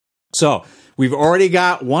So we've already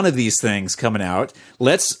got one of these things coming out.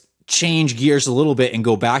 Let's change gears a little bit and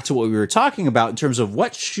go back to what we were talking about in terms of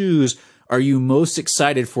what shoes are you most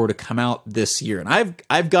excited for to come out this year? And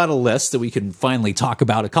I've got a list that we can finally talk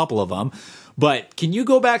about, a couple of them. But can you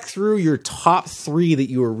go back through your top 3 that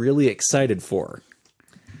you were really excited for?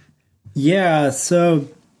 Yeah, so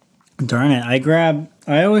darn it.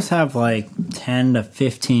 I always have like 10 to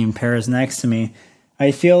 15 pairs next to me. I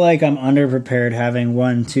feel like I'm underprepared having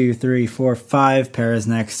 1, 2, 3, 4, 5 pairs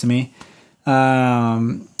next to me.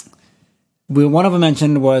 One of them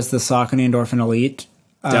mentioned was the Saucony Endorphin Elite.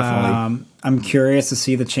 Definitely. I'm curious to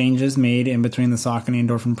see the changes made in between the Saucony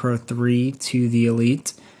Endorphin Pro 3 to the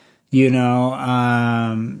Elite.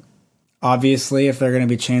 Obviously, if they're going to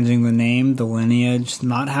be changing the name, the lineage,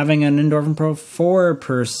 not having an Endorphin Pro 4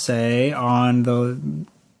 per se on the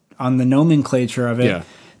nomenclature of it,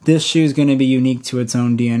 this shoe is going to be unique to its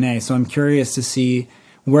own DNA. So I'm curious to see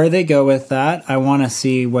where they go with that. I want to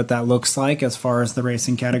see what that looks like as far as the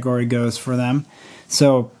racing category goes for them.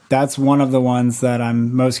 So that's one of the ones that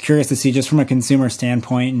I'm most curious to see just from a consumer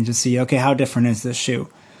standpoint and just see, okay, how different is this shoe?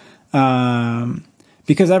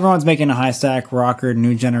 Because everyone's making a high stack rocker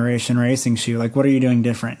new generation racing shoe. Like, what are you doing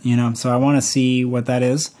different? So I want to see what that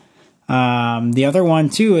is. The other one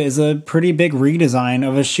too is a pretty big redesign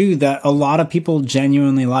of a shoe that a lot of people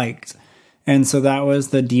genuinely liked. And so that was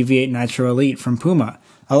the Deviate Nitro Elite from Puma.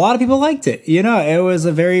 A lot of people liked it. It was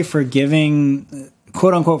a very forgiving,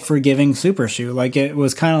 quote unquote, forgiving super shoe. Like, it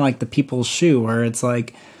was kind of like the people's shoe where it's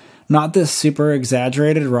like, not this super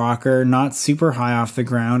exaggerated rocker, not super high off the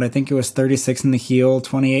ground. I think it was 36 in the heel,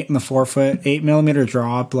 28 in the forefoot, 8 millimeter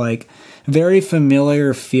drop, like very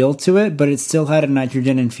familiar feel to it, but it still had a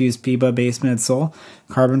nitrogen infused PIBA base midsole,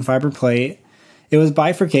 carbon fiber plate. It was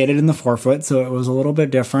bifurcated in the forefoot, so it was a little bit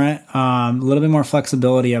different, a little bit more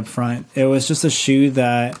flexibility up front. It was just a shoe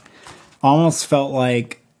that almost felt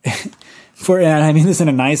like, and I mean this in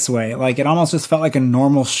a nice way, like it almost just felt like a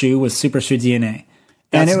normal shoe with super shoe DNA.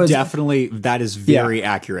 That is very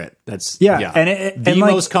accurate. That's and the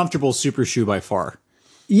most comfortable super shoe by far.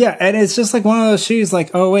 Yeah, and it's just like one of those shoes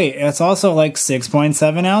like, oh wait, it's also like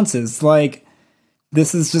 6.7 ounces. Like,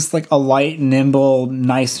 this is just like a light, nimble,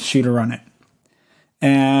 nice shoe to run it.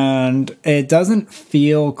 And it doesn't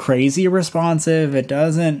feel crazy responsive. It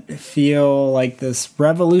doesn't feel like this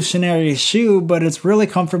revolutionary shoe, but it's really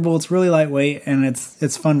comfortable, it's really lightweight, and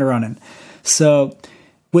it's fun to run in. So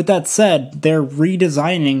with that said, they're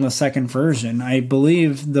redesigning the second version. I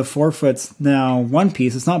believe the forefoot's now one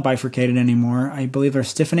piece. It's not bifurcated anymore. I believe they're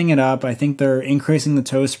stiffening it up. I think they're increasing the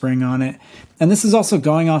toe spring on it. And this is also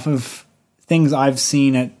going off of things I've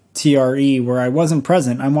seen at TRE where I wasn't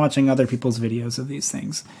present. I'm watching other people's videos of these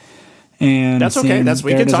things. And that's okay.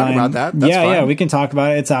 We can talk about that. That's fine. Yeah, we can talk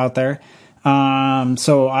about it. It's out there.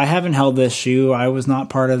 So I haven't held this shoe. I was not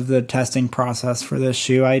part of the testing process for this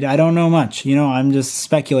shoe. I don't know much. I'm just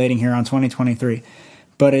speculating here on 2023.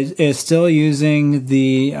 But it is still using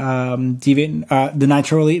the the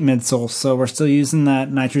Nitro Elite midsole. So we're still using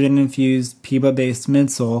that nitrogen-infused PIBA-based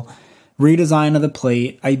midsole. Redesign of the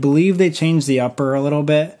plate. I believe they changed the upper a little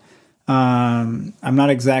bit. I'm not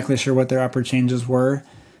exactly sure what their upper changes were,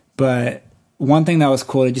 but one thing that was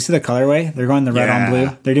cool, did you see the colorway? They're going the red on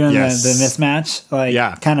blue. They're doing the mismatch, like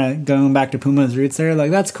kind of going back to Puma's roots there.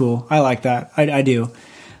 Like, that's cool. I like that. I do.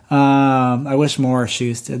 I wish more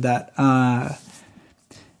shoes did that.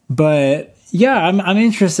 But yeah, I'm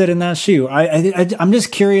interested in that shoe. I'm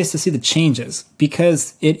just curious to see the changes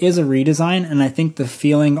because it is a redesign, and I think the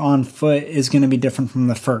feeling on foot is going to be different from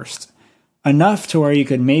the first. Enough to where you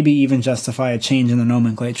could maybe even justify a change in the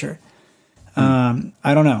nomenclature. I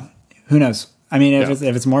don't know. Who knows? I mean, if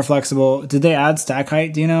it's more flexible, did they add stack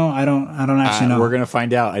height? Do you know? I don't actually know. We're gonna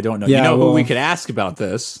find out. I don't know. Yeah, who we could ask about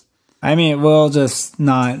this? I mean, we'll just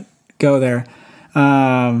not go there.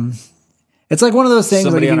 It's like one of those things.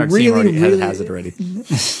 Somebody like on our team already has it already.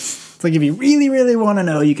 It's like if you really, really want to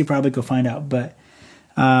know, you could probably go find out. But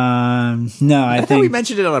no, I think we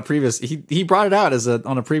mentioned it on a previous. He brought it out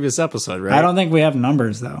on a previous episode, right? I don't think we have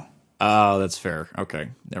numbers though. Oh, that's fair. Okay,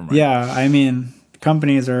 never mind. Yeah, I mean,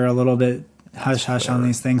 companies are a little bit hush-hush on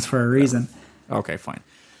these things for a reason. Okay, fine.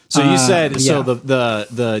 So you said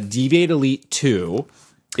the Deviate Elite 2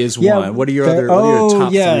 is one. What are your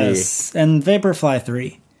top 3? And Vaporfly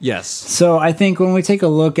 3. Yes. So I think when we take a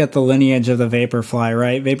look at the lineage of the Vaporfly,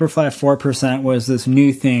 right? Vaporfly 4% was this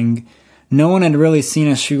new thing. No one had really seen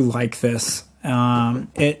a shoe like this.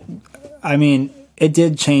 It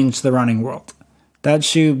did change the running world. That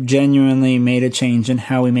shoe genuinely made a change in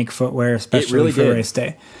how we make footwear, especially for race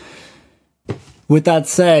day. With that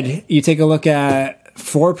said, you take a look at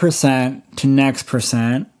 4% to next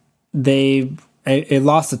percent, it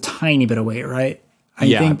lost a tiny bit of weight, right? I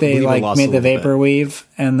Yeah, think they believe it like lost made a the little bit. vapor weave,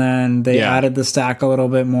 and then they Yeah. added the stack a little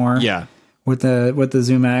bit more. Yeah. With the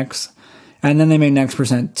Zoom X. And then they made Next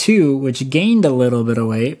Percent 2, which gained a little bit of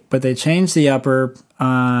weight, but they changed the upper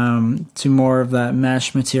to more of that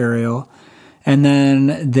mesh material. And then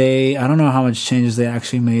I don't know how much changes they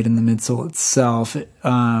actually made in the midsole itself.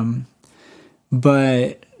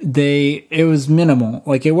 But it was minimal.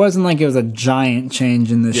 Like, it wasn't like it was a giant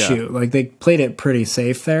change in the shoe. Like, they played it pretty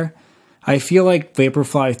safe there. I feel like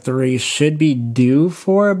Vaporfly 3 should be due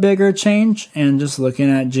for a bigger change, and just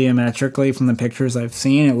looking at geometrically from the pictures I've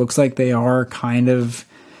seen, it looks like they are kind of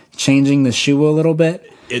changing the shoe a little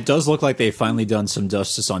bit. It does look like they've finally done some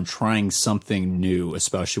justice on trying something new,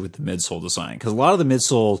 especially with the midsole design. Because a lot of the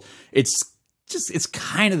midsole, it's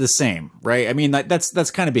kind of the same, right? I mean,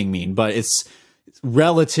 that's kind of being mean, but it's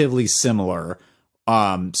relatively similar.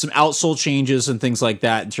 Some outsole changes and things like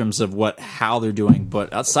that in terms of how they're doing,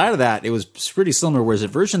 but outside of that, it was pretty similar. Whereas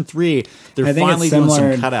at version 3, they're finally doing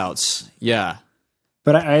some cutouts. Yeah,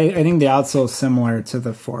 but I think the outsole is similar to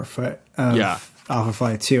the forefoot of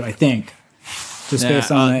Alphafly 2. I think just based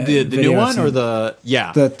on the new one or the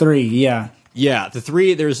 3, the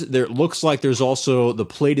 3. There looks like there's also the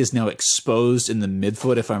plate is now exposed in the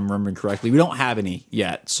midfoot, if I'm remembering correctly. We don't have any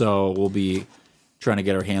yet, so we'll be trying to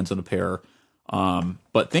get our hands on a pair.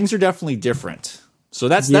 But things are definitely different. So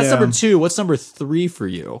that's number 2. What's number 3 for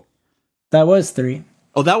you? That was 3.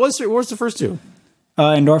 Oh, that was 3. What was the first 2?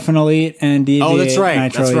 Endorphin Elite and DV8 that's right.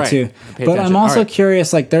 Nitro That's right. 2. But I'm also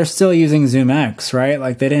curious, like, they're still using Zoom X, right?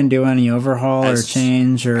 Like, they didn't do any overhaul or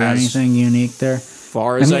change or anything unique there.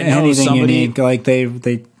 Far as I know, anything unique, like they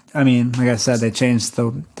I mean, like I said, they changed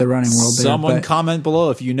the running world. Someone comment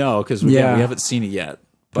below if you know, because we haven't seen it yet.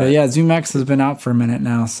 But yeah, Zoom X has been out for a minute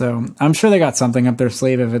now, so I'm sure they got something up their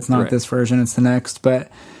sleeve. If it's not this version, it's the next. But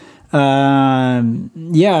I'd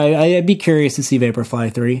be curious to see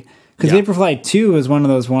Vaporfly 3. Because Vaporfly 2 is one of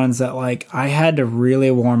those ones that, like, I had to really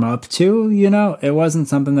warm up to, you know? It wasn't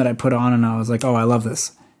something that I put on and I was like, oh, I love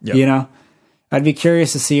this, you know? I'd be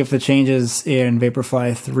curious to see if the changes in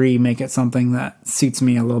Vaporfly 3 make it something that suits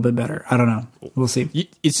me a little bit better. I don't know. We'll see.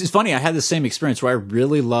 It's funny. I had the same experience where I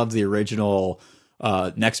really loved the original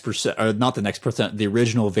Next Percent, or not the Next Percent, the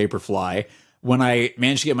original Vaporfly. When I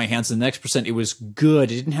managed to get my hands on the Next Percent, it was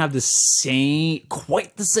good. It didn't have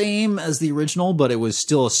quite the same as the original, but it was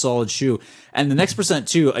still a solid shoe. And the Next Percent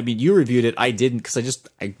 2, I mean, you reviewed it. I didn't, because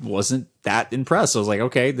I wasn't that impressed. I was like,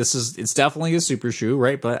 okay, it's definitely a super shoe,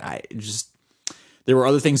 right? But there were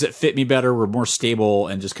other things that fit me better, were more stable,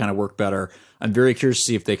 and just kind of work better. I'm very curious to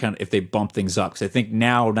see if they bump things up, because I think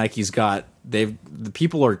now Nike's the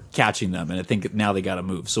people are catching them, and I think now they got to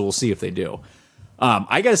move. So we'll see if they do.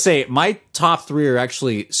 I gotta say, my top 3 are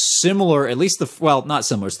actually similar. At least not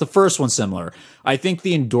similar. It's the first one similar. I think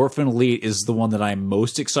the Endorphin Elite is the one that I'm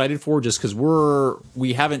most excited for, just because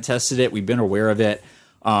we haven't tested it. We've been aware of it.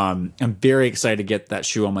 I'm very excited to get that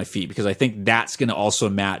shoe on my feet, because I think that's going to also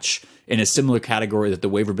match in a similar category that the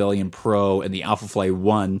Wave Rebellion Pro and the Alphafly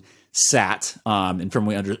 1 sat. And from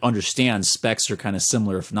what we understand, specs are kind of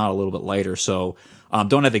similar, if not a little bit lighter. So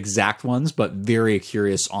don't have exact ones, but very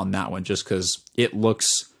curious on that one, just because it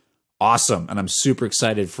looks awesome. And I'm super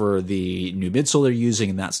excited for the new midsole they're using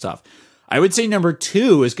and that stuff. I would say number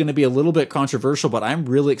 2 is going to be a little bit controversial, but I'm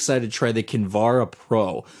really excited to try the Kinvara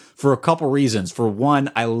Pro for a couple reasons. For one,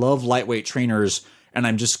 I love lightweight trainers, and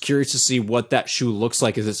I'm just curious to see what that shoe looks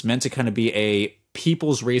like, as it's meant to kind of be a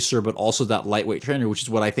people's racer, but also that lightweight trainer, which is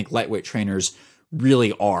what I think lightweight trainers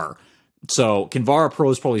really are. So Kinvara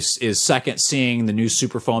Pro is second, seeing the new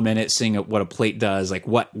Superfoam in it, seeing what a plate does, like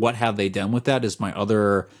what have they done with that, is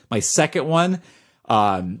my second one.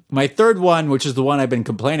 My third one, which is the one I've been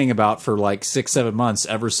complaining about for like 6-7 months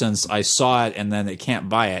ever since I saw it, and then they can't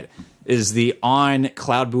buy it, is the On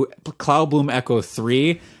Cloudbloom Echo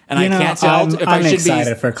 3. And I can't tell if I should be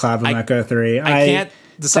excited for Cloudbloom Echo 3. I can't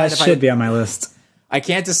decide that should be on my list. I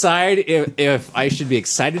can't decide if I should be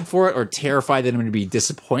excited for it or terrified that I'm going to be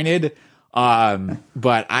disappointed.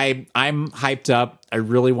 But I'm hyped up. I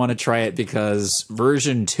really want to try it, because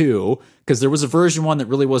version 2, because there was a version 1 that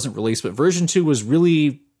really wasn't released, but version 2 was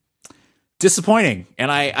really disappointing. And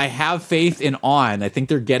I have faith in On. I think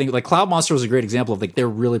they're getting, like, Cloud Monster was a great example of, like, they're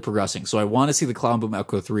really progressing. So I want to see the Cloudbloom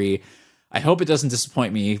Echo 3. I hope it doesn't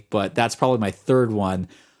disappoint me, but that's probably my third one.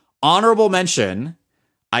 Honorable mention,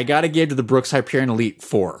 I got to give to the Brooks Hyperion Elite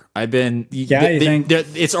 4.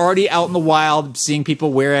 It's already out in the wild, seeing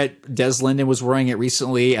people wear it. Des Linden was wearing it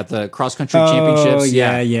recently at the cross country championships.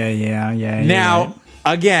 Yeah. Now,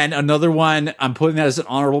 again, another one, I'm putting that as an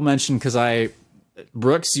honorable mention, because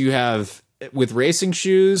Brooks, you have with racing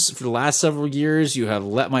shoes for the last several years, you have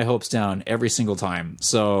let my hopes down every single time.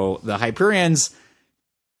 So the Hyperions,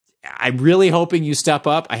 I'm really hoping you step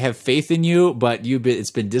up. I have faith in you, but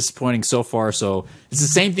it's been disappointing so far. So it's the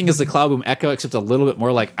same thing as the Cloudboom Echo, except a little bit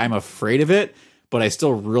more like I'm afraid of it, but I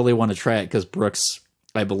still really want to try it because Brooks,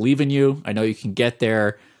 I believe in you. I know you can get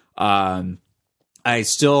there. I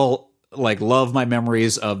still love my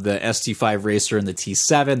memories of the ST5 Racer and the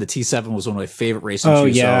T7. The T7 was one of my favorite racing shoes. Oh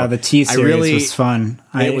yeah, so the T series was fun.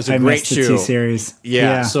 It was a great shoe. The T series.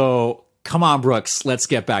 Yeah. So come on, Brooks, let's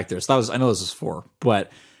get back there. So I know this is 4,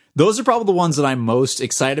 but those are probably the ones that I'm most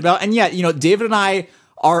excited about. And yeah, David and I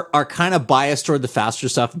are kind of biased toward the faster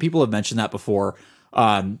stuff, and people have mentioned that before.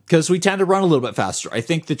 Because we tend to run a little bit faster. I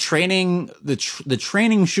think the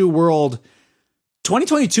training shoe world,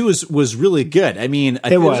 2022 was really good. I mean,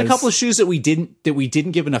 there was a couple of shoes that we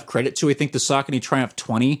didn't give enough credit to. I think the Saucony Triumph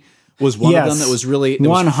 20 was one of them that was really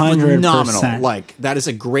 100% phenomenal. Like, that is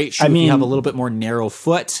a great shoe. If you have a little bit more narrow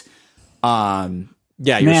foot.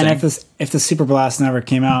 Yeah, man, if the Super Blast never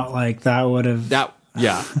came out, that would have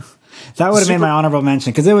that would have made my honorable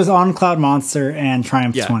mention, because it was on Cloud Monster and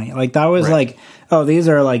Triumph 20. That was these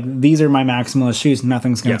are my maximalist shoes.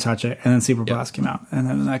 Nothing's going to touch it. And then Super Blast came out, and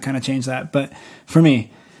then that kind of changed that. But for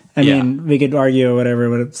me, I mean, we could argue whatever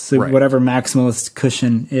maximalist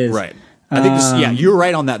cushion is. Right. I think you're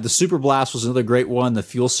right on that. The Super Blast was another great one. The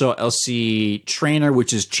Fuel Cell LC Trainer,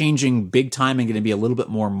 which is changing big time and going to be a little bit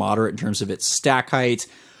more moderate in terms of its stack height.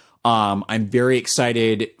 I'm very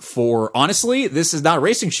excited for, honestly, this is not a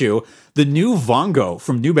racing shoe, the new Vongo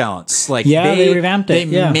from New Balance. They revamped it.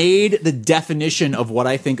 They made the definition of what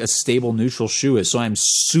I think a stable neutral shoe is. So I'm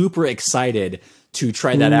super excited to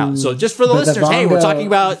try that out. So just for the listeners, hey, we're talking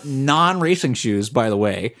about non-racing shoes, by the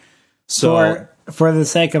way. So for the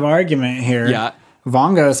sake of argument here,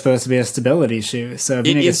 Vongo is supposed to be a stability shoe. So if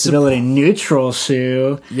you make a stability neutral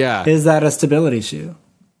shoe, is that a stability shoe?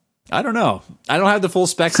 I don't know. I don't have the full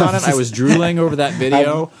specs on it. I was drooling over that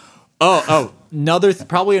video.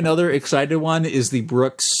 Probably another excited one is the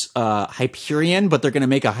Brooks Hyperion, but they're going to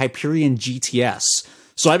make a Hyperion GTS.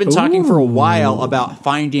 So I've been talking for a while about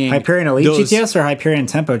finding Hyperion Elite GTS or Hyperion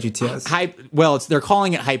Tempo GTS. They're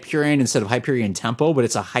calling it Hyperion instead of Hyperion Tempo, but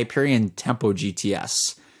it's a Hyperion Tempo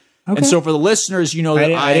GTS. Okay. And so for the listeners,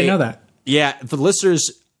 I didn't know that. Yeah, for the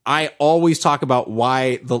listeners, I always talk about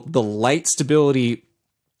why the light stability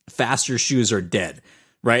faster shoes are dead,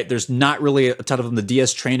 right? There's not really a ton of them. The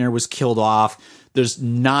DS Trainer was killed off. There's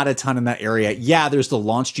not a ton in that area. Yeah, there's the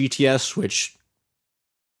Launch GTS, which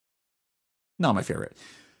not my favorite.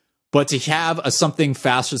 But to have something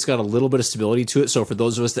faster that's got a little bit of stability to it, so for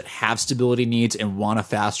those of us that have stability needs and want a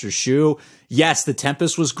faster shoe, yes, the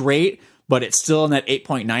Tempest was great, but it's still in that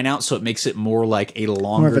 8.9 ounce, so it makes it more like a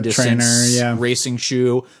longer distance racing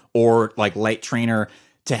shoe or light trainer.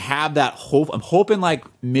 To have that I'm hoping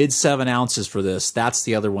mid 7 ounces for this. That's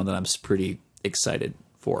the other one that I'm pretty excited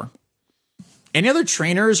for. Any other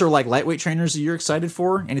trainers or lightweight trainers that you're excited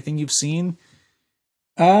for? Anything you've seen?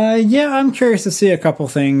 I'm curious to see a couple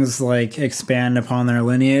things expand upon their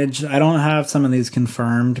lineage. I don't have some of these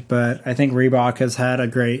confirmed, but I think Reebok has had a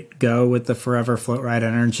great go with the Forever Float Ride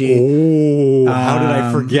Energy. Oh, how did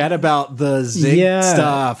I forget about the Zig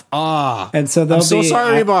stuff? And so I'm so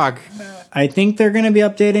sorry, Reebok. I think they're going to be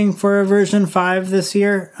updating for a version 5 this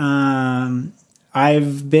year.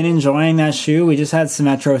 I've been enjoying that shoe. We just had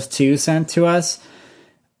Symmetros 2 sent to us.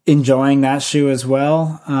 Enjoying that shoe as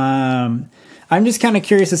well. I'm just kind of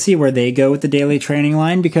curious to see where they go with the daily training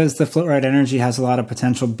line, because the Float Ride Energy has a lot of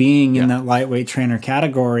potential being in that lightweight trainer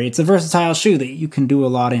category. It's a versatile shoe that you can do a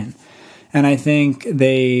lot in. And I think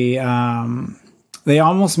they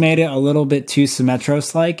almost made it a little bit too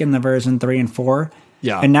Symmetros-like in the version 3 and 4.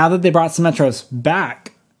 Yeah. And now that they brought Symmetros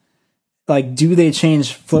back, do they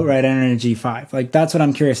change Float Ride Energy 5? That's what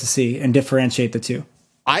I'm curious to see and differentiate the two.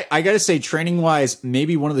 I got to say, training wise,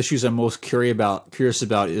 maybe one of the shoes I'm most curious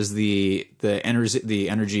about is the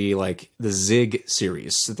energy, the Zig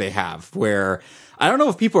series that they have, where I don't know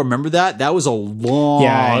if people remember that. That was a long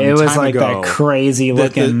it was time ago that crazy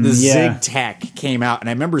looking. The Zig Tech came out, and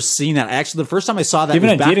I remember seeing that. Actually, the first time I saw that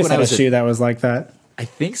even was back Adidas when had I was a shoe that was like that. I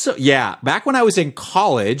think so. Yeah. Back when I was in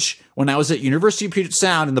college, when I was at University of Puget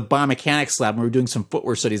Sound in the biomechanics lab, and we were doing some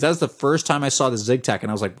footwear studies, that was the first time I saw the Zig Tech, and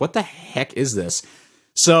I was like, what the heck is this?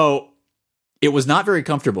 So it was not very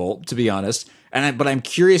comfortable, to be honest. But I'm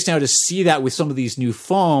curious now to see that with some of these new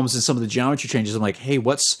foams and some of the geometry changes. I'm like, hey,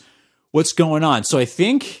 what's going on? So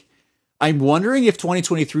I'm wondering if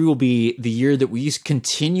 2023 will be the year that we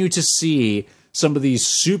continue to see some of these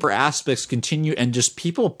super aspects continue, and just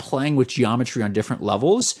people playing with geometry on different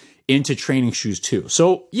levels into training shoes too.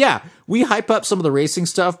 So yeah, we hype up some of the racing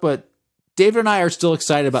stuff, but David and I are still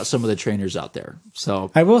excited about some of the trainers out there.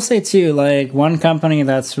 So I will say too, like one company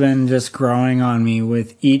that's been just growing on me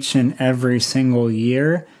with each and every single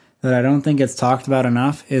year that I don't think it's talked about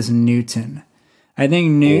enough is Newton. I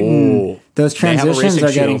think Newton, those transitions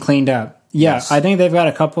are getting cleaned up. Yeah, yes. I think they've got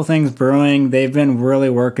a couple things brewing. They've been really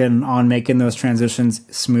working on making those transitions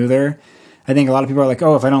smoother. I think a lot of people are like,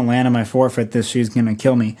 oh, if I don't land on my forefoot, this shoe's going to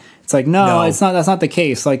kill me. It's like, no, it's not. That's not the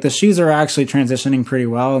case. Like the shoes are actually transitioning pretty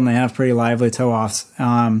well, and they have pretty lively toe offs.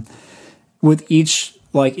 With each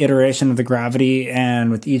like iteration of the Gravity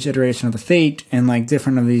and with each iteration of the Fate and like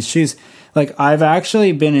different of these shoes, like I've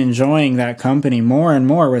actually been enjoying that company more and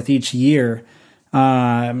more with each year. So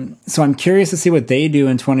I'm curious to see what they do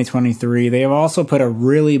in 2023. They have also put a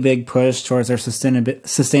really big push towards their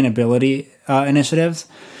sustainability initiatives.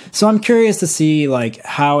 So I'm curious to see like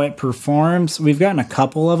how it performs. We've gotten a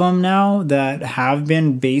couple of them now that have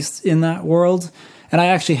been based in that world, and I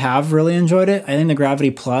actually have really enjoyed it. I think the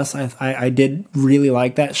Gravity Plus, I did really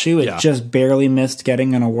like that shoe. It just barely missed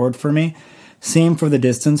getting an award for me. Same for the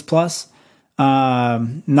Distance Plus. Not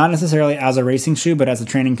necessarily as a racing shoe, but as a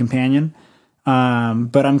training companion.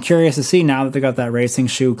 But I'm curious to see now that they got that racing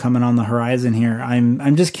shoe coming on the horizon here.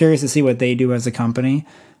 I'm just curious to see what they do as a company.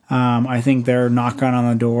 I think they're knocking on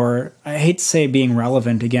the door. I hate to say being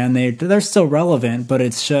relevant again. They're still relevant, but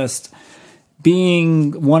it's just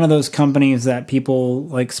being one of those companies that people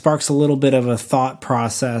like sparks a little bit of a thought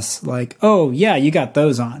process. Like, oh yeah, you got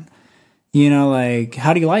those on. You know, like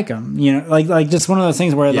how do you like them? You know, like just one of those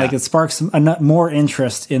things where like it sparks more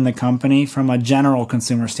interest in the company from a general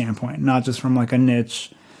consumer standpoint, not just from like a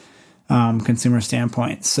niche consumer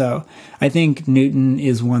standpoint. So I think Newton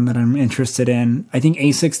is one that I'm interested in. I think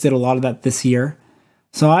ASICS did a lot of that this year.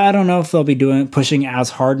 So I don't know if they'll be pushing as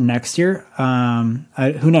hard next year.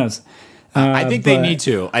 Who knows? I think they need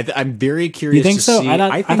to. I'm very curious. You think to so? see.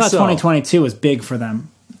 I thought 2022 was big for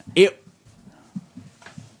them.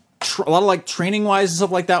 A lot of like training wise and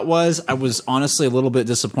stuff like that I was honestly a little bit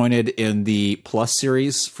disappointed in the Plus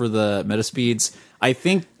series for the Metaspeeds. I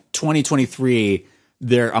think 2023,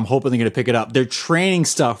 I'm hoping they're going to pick it up. Their training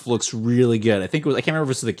stuff looks really good. I can't remember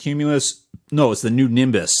if it's the Cumulus. No, it's the new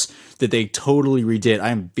Nimbus that they totally redid. I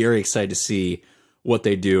am very excited to see what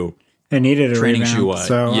they do. They needed a training revamp, shoe wise.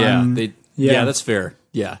 So yeah, that's fair.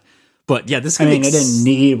 Yeah, but yeah, this. I mean, they didn't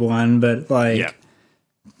need one, but like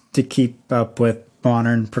to keep up with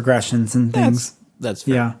modern progressions and things. That's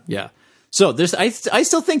fair. Yeah. So I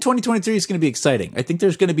still think 2023 is going to be exciting. I think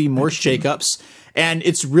there's going to be more shakeups, and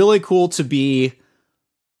it's really cool to be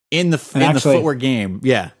in the footwear game.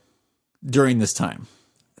 Yeah, during this time.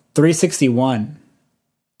 361.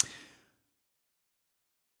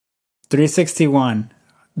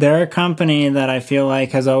 They're a company that I feel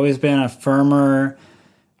like has always been a firmer.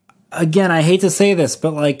 Again, I hate to say this,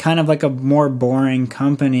 but like kind of like a more boring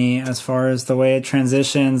company as far as the way it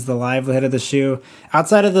transitions, the livelihood of the shoe.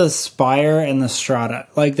 Outside of the Spire and the Strata,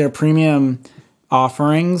 like their premium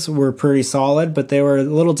offerings were pretty solid, but they were a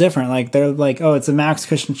little different. Like they're like, oh, it's a max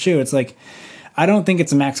cushion shoe. It's like, I don't think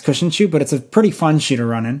it's a max cushion shoe, but it's a pretty fun shoe to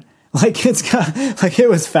run in. Like it's got, like it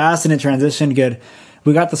was fast and it transitioned good.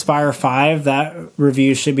 We got the Spire 5. That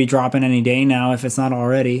review should be dropping any day now if it's not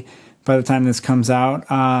already. By the time this comes out,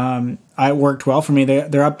 it worked well for me. They're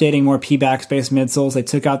updating more P-back-based midsoles. They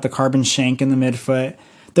took out the carbon shank in the midfoot.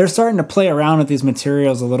 They're starting to play around with these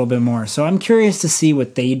materials a little bit more. So I'm curious to see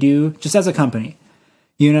what they do just as a company.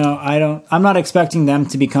 You know, I'm not expecting them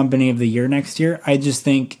to be company of the year next year. I just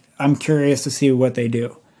think I'm curious to see what they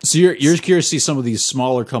do. So you're curious to see some of these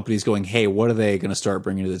smaller companies going, hey, what are they going to start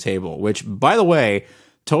bringing to the table? Which, by the way,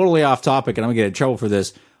 totally off topic, and I'm going to get in trouble for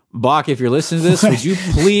this. Bach, if you're listening to this, would you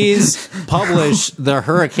please publish the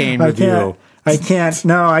Hurricane review? I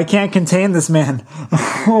can't contain this man.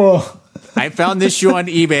 I found this shoe on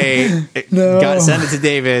eBay, sent it to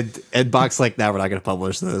David, and Bach's like, no, we're not going to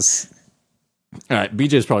publish this. All right,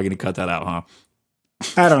 BJ's probably going to cut that out, huh?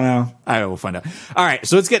 I don't know. All right, we'll find out. All right,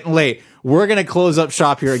 so it's getting late. We're going to close up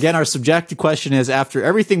shop here. Again, our subjective question is, after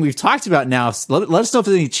everything we've talked about now, let us know if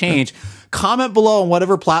there's any change. Comment below on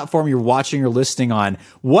whatever platform you're watching or listening on.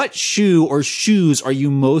 What shoe or shoes are you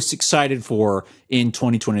most excited for in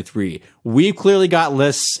 2023? We've clearly got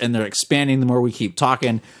lists, and they're expanding the more we keep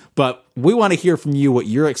talking. But we want to hear from you what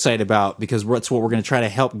you're excited about, because that's what we're going to try to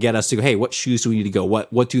help get us to go, hey, what shoes do we need to go?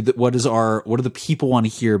 What do the people want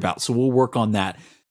to hear about? So we'll work on that.